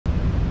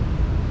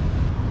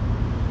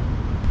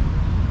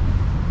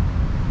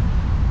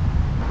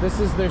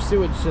this is their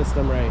sewage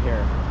system right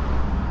here.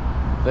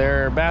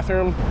 Their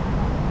bathroom.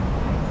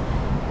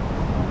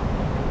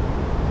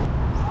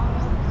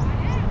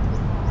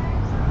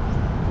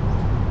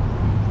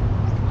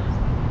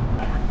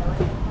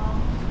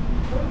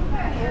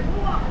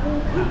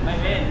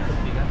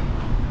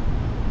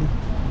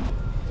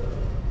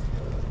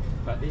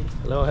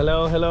 Hello,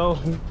 hello, hello.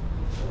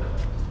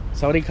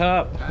 Sawadee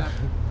Cup.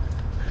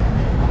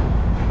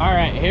 All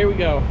right, here we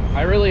go.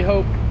 I really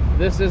hope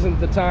this isn't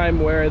the time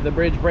where the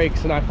bridge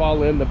breaks and I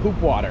fall in the poop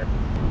water.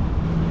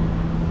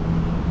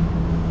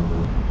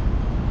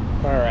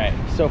 All right,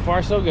 so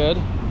far so good.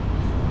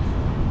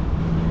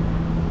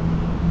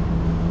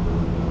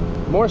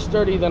 More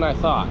sturdy than I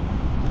thought.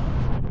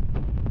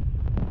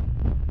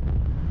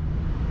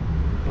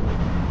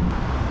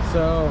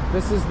 So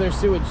this is their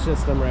sewage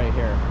system right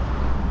here.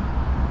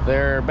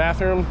 Their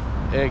bathroom,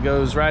 it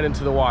goes right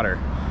into the water.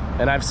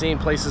 And I've seen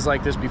places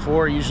like this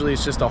before. Usually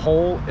it's just a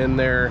hole in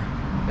their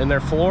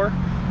floor,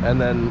 and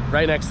then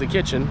right next to the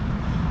kitchen,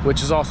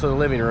 which is also the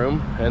living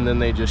room, and then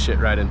they just shit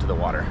right into the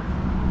water.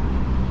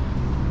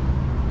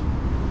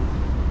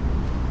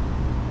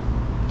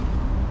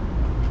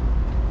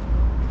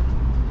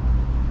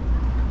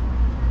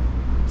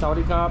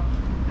 Sawadee Cup.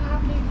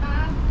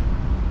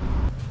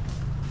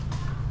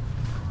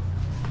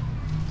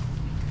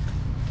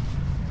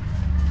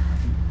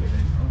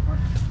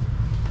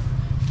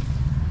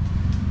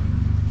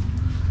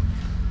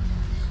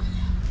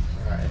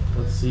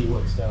 Let's see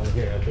what's down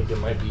here. I think it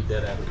might be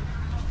dead end.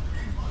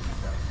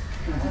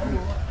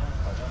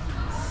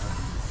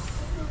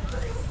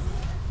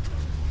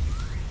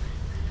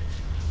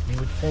 You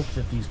would think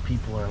that these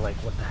people are like,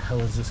 what the hell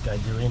is this guy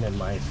doing in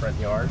my front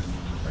yard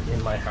or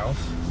in my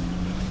house?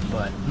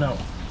 But no,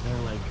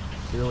 they're like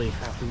really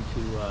happy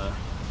to,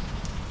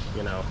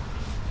 you know,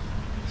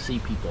 see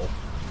people.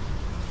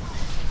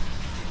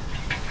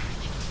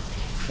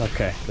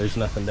 Okay, there's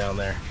nothing down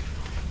there.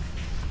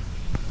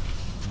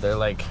 They're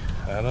like,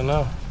 I don't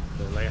know.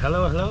 They're like,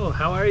 hello, hello,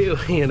 how are you?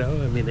 You know,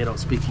 I mean, they don't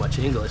speak much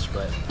English,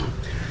 but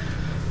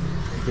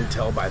you can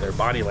tell by their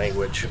body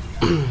language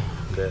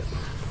that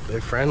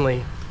they're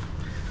friendly.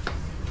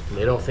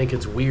 They don't think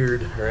it's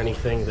weird or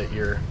anything that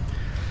you're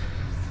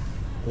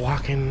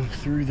walking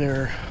through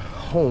their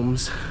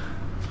homes.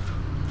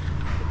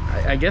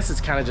 I guess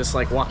it's kind of just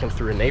like walking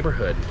through a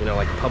neighborhood, you know,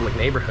 like a public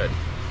neighborhood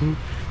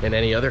in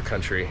any other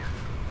country.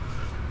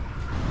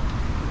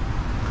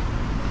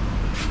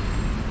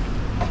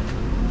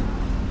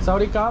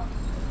 Sawadee Cup.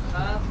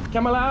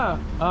 Kamala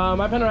ไ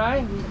ม่เป็นไร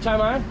ใช่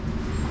ไหม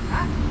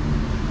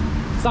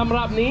สำห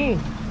รับนี้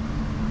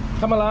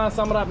Kamala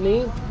สำหรับนี้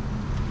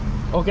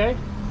โอเค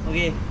โอเค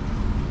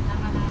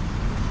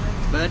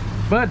เบิร์ด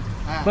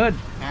Bird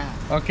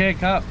โอเค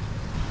ครับ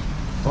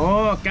โอ้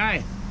ไก่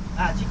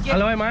ชิคเก้น อ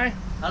ร่อยไหม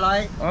อร่อย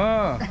อ๋อ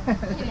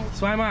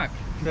สวยมาก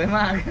สวยม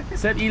าก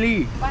เซตอีลี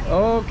โอ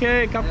เค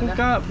ครับคุณ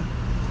ครับ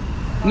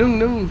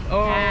นึ่งโอ้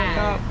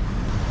ครับ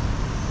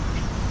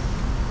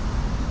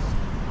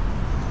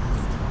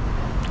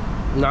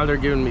Now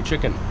they're giving me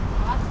chicken.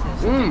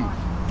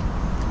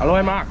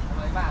 Aloy Mark.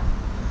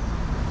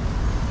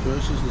 So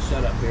this is the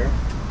setup here.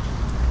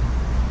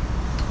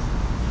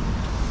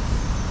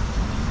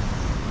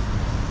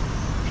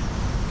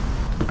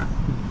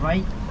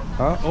 Right.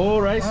 Huh? Oh,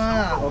 rice.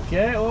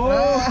 Okay.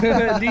 Oh,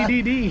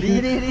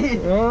 D.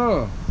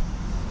 Oh.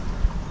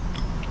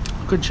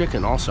 Good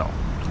chicken also.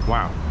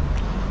 Wow.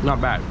 Not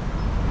bad.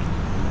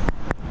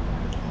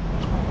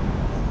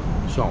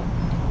 So,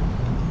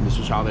 this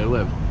is how they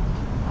live.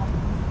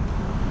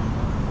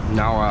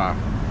 Now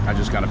I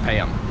just gotta pay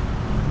them.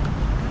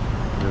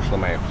 Just let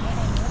me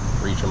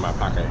reach in my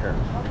pocket here.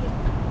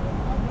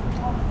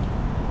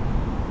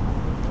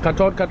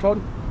 Katod.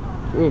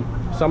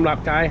 สำหรับ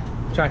ไก่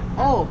ใช่ โ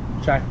อ้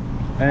ใช่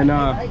and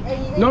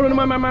no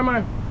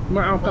ม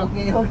าเอาครับ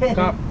โอเค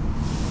ครับ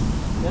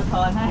เดี๋ยวถ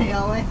อนให้เอ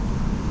าไว้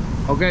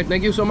Okay,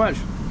 thank you so much.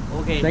 โอ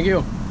เค Thank you.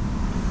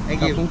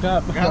 ขอบคุณครับ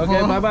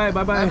Okay,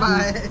 bye bye.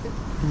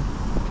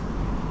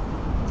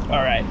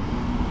 All right.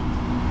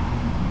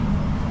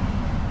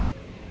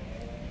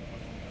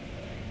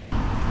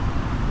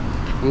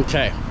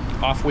 Okay,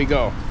 off we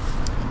go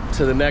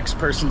to the next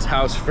person's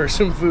house for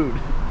some food.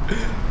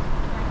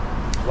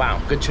 Wow,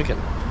 good chicken.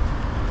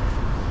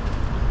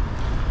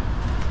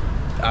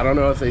 I don't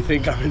know if they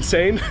think I'm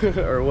insane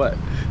or what.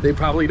 They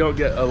probably don't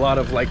get a lot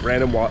of like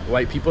random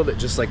white people that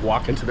just like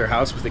walk into their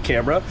house with a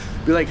camera,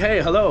 be like, hey,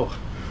 hello,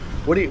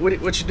 what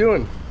you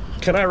doing?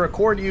 Can I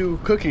record you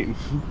cooking?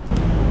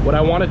 What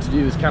I wanted to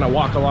do is kind of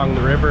walk along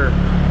the river.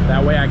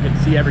 That way I could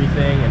see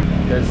everything, and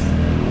because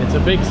it's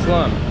a big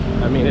slum.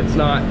 I mean, it's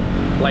not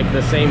like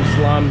the same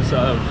slums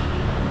of,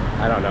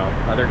 I don't know,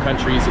 other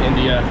countries,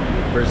 India,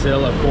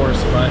 Brazil, of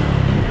course, but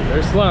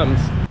they're slums.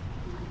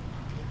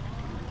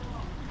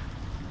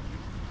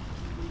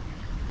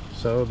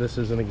 So this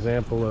is an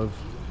example of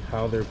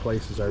how their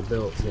places are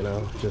built, you know,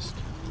 just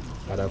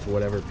out of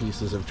whatever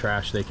pieces of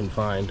trash they can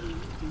find.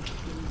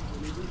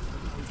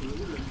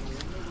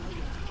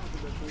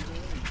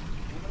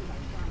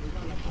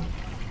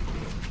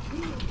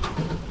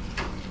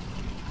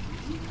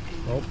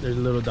 Oh, there's a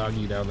little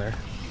doggy down there.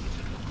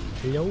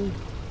 Hello.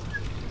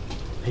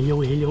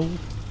 Hello, hello.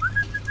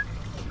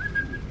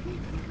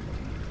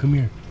 Come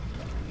here.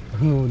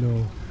 Oh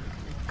no.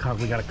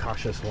 We got a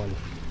cautious one.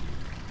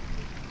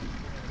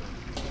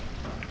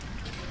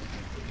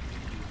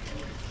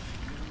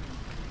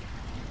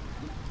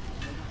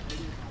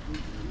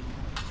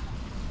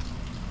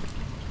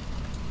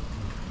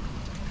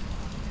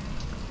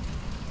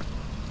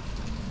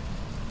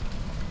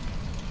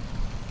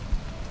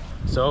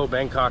 So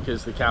Bangkok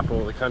is the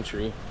capital of the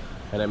country,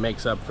 and it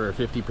makes up for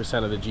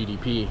 50% of the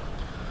GDP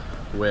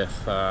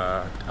with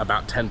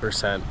about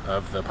 10%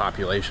 of the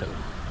population.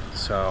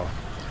 So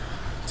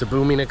it's a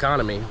booming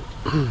economy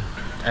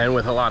and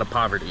with a lot of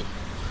poverty,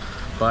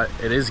 but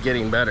it is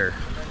getting better.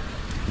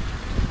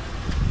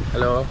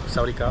 Hello,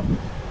 Saudi Cup.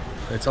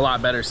 It's a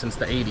lot better since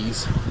the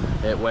 80s.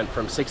 It went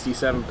from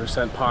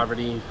 67%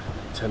 poverty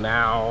to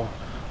now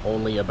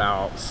only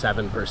about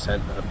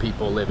 7% of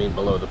people living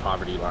below the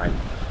poverty line.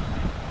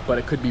 But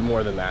it could be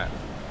more than that.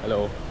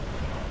 Hello.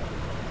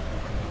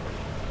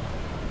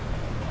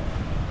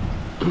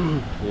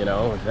 You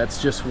know,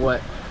 that's just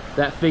what,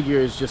 that figure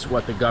is just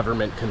what the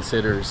government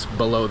considers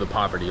below the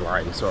poverty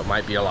line, so it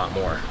might be a lot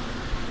more.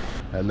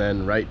 And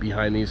then right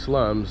behind these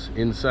slums,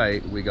 in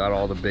sight, we got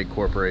all the big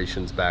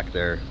corporations back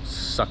there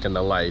sucking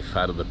the life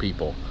out of the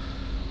people.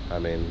 I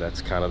mean,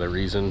 that's kind of the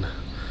reason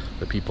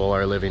the people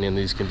are living in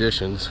these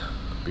conditions,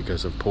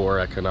 because of poor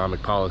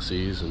economic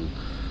policies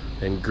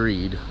and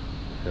greed.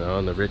 You know,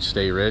 and the rich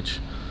stay rich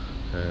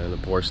and the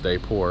poor stay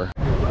poor.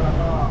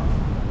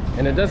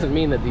 And it doesn't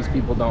mean that these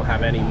people don't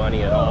have any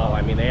money at all.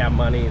 I mean, they have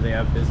money, they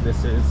have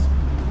businesses,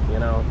 you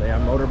know, they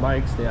have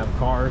motorbikes, they have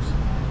cars,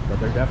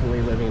 but they're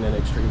definitely living in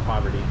extreme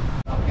poverty.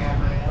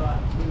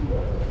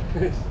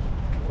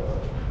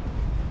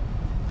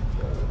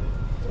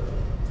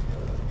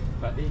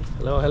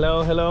 Hello,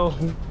 hello, hello.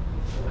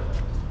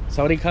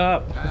 Saudi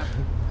Cup.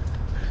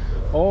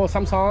 Oh,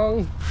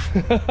 Samsung.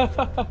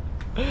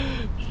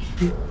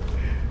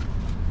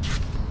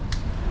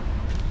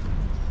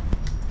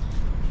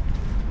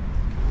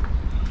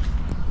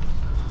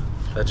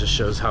 That just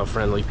shows how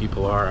friendly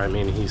people are. I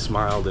mean, he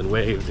smiled and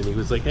waved and he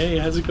was like, hey,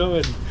 how's it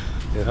going?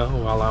 You know,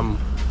 while I'm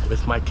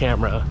with my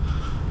camera,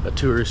 a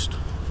tourist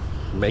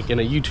making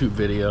a YouTube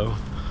video.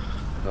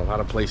 A lot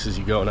of places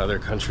you go in other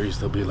countries,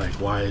 they'll be like,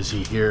 why is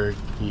he here?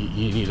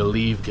 You need to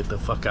leave, get the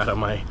fuck out of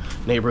my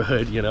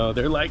neighborhood, you know?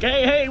 They're like,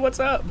 hey, hey, what's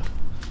up?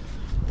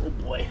 Oh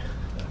boy.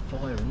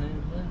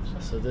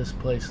 So this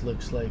place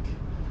looks like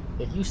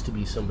it used to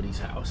be somebody's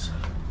house.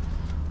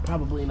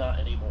 Probably not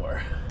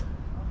anymore.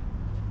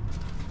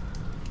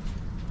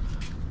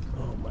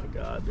 Oh my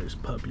God, there's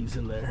puppies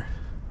in there.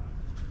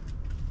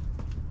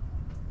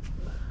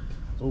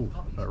 Oh,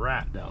 a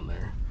rat down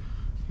there.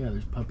 Yeah,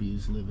 there's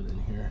puppies living in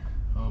here.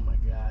 Oh my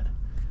God.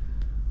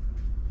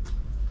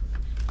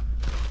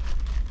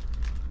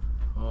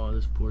 Oh,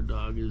 this poor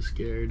dog is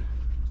scared.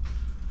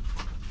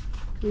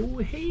 Oh,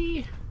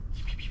 hey.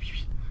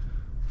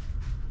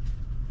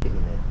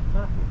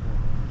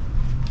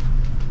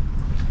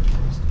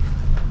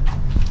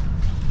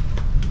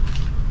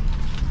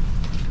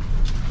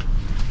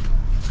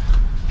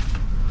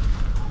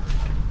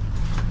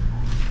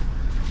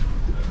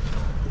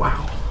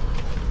 Wow.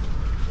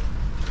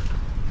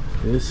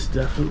 This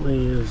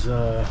definitely is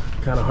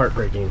kind of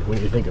heartbreaking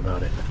when you think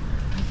about it,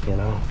 you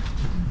know?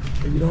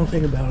 If you don't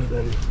think about it,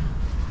 then,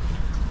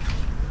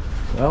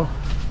 well,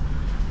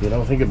 you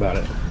don't think about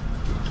it.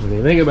 When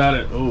you think about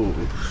it, oh,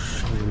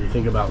 when you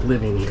think about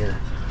living here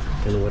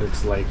and what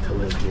it's like to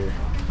live here.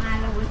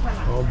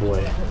 Oh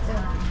boy.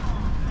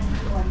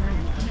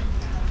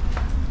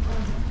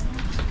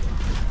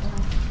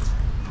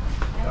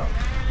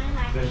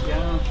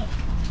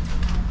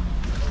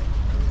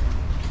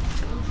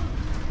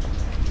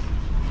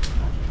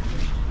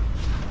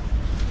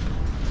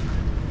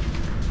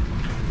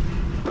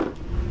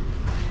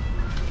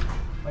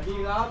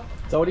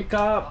 Saudi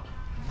Cup.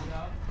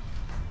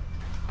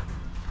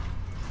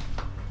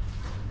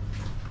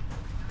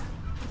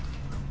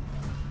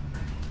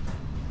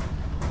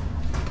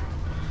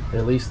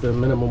 At least the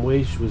minimum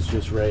wage was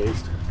just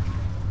raised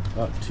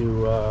up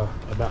to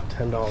about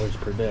 $10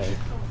 per day.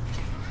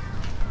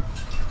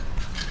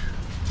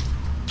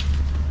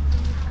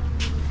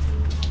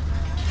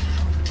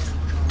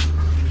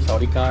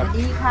 Saudi Cup. สวัส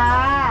ดีค่ะ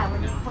สวั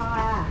สดีค่ะ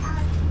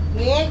เ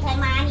ฮ้ยใคร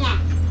มาเนี่ย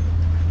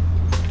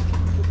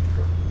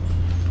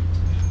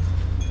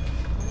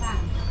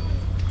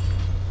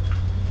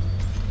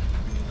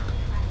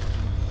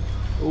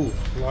Ooh,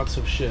 lots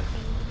of shit.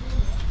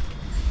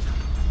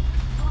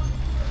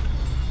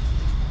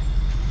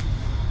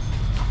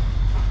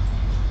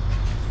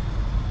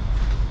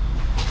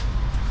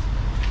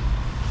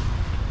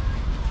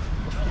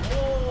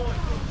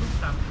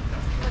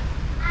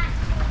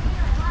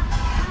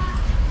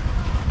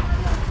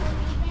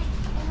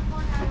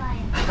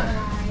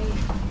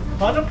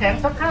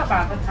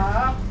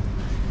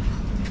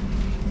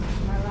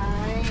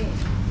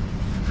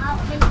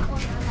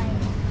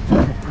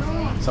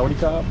 Saudi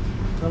Cup.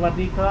 สวัส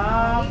ดีครั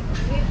บ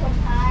นี่คน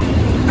ไทย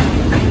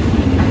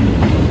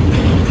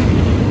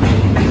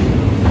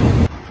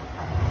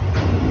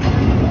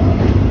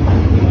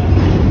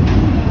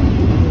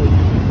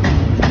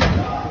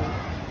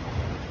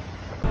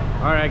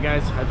All right,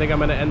 guys, I think I'm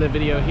gonna end the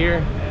video here.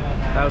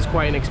 That was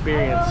quite an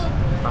experience.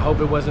 I hope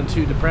it wasn't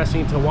too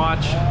depressing to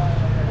watch,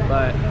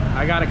 but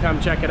I gotta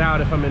come check it out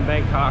if I'm in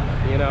Bangkok,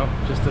 you know,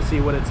 just to see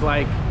what it's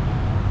like.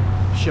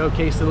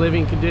 Showcase the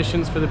living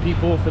conditions for the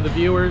people, for the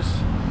viewers.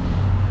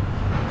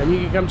 And you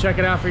can come check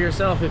it out for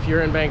yourself if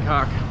you're in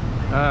Bangkok.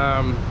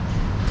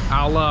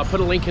 I'll put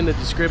a link in the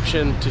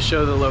description to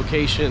show the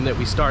location that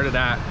we started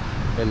at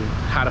and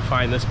how to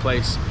find this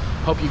place.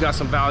 Hope you got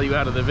some value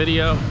out of the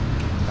video.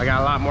 I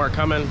got a lot more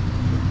coming.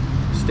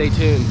 Stay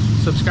tuned.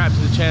 Subscribe to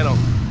the channel.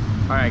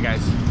 All right,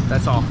 guys,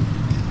 that's all.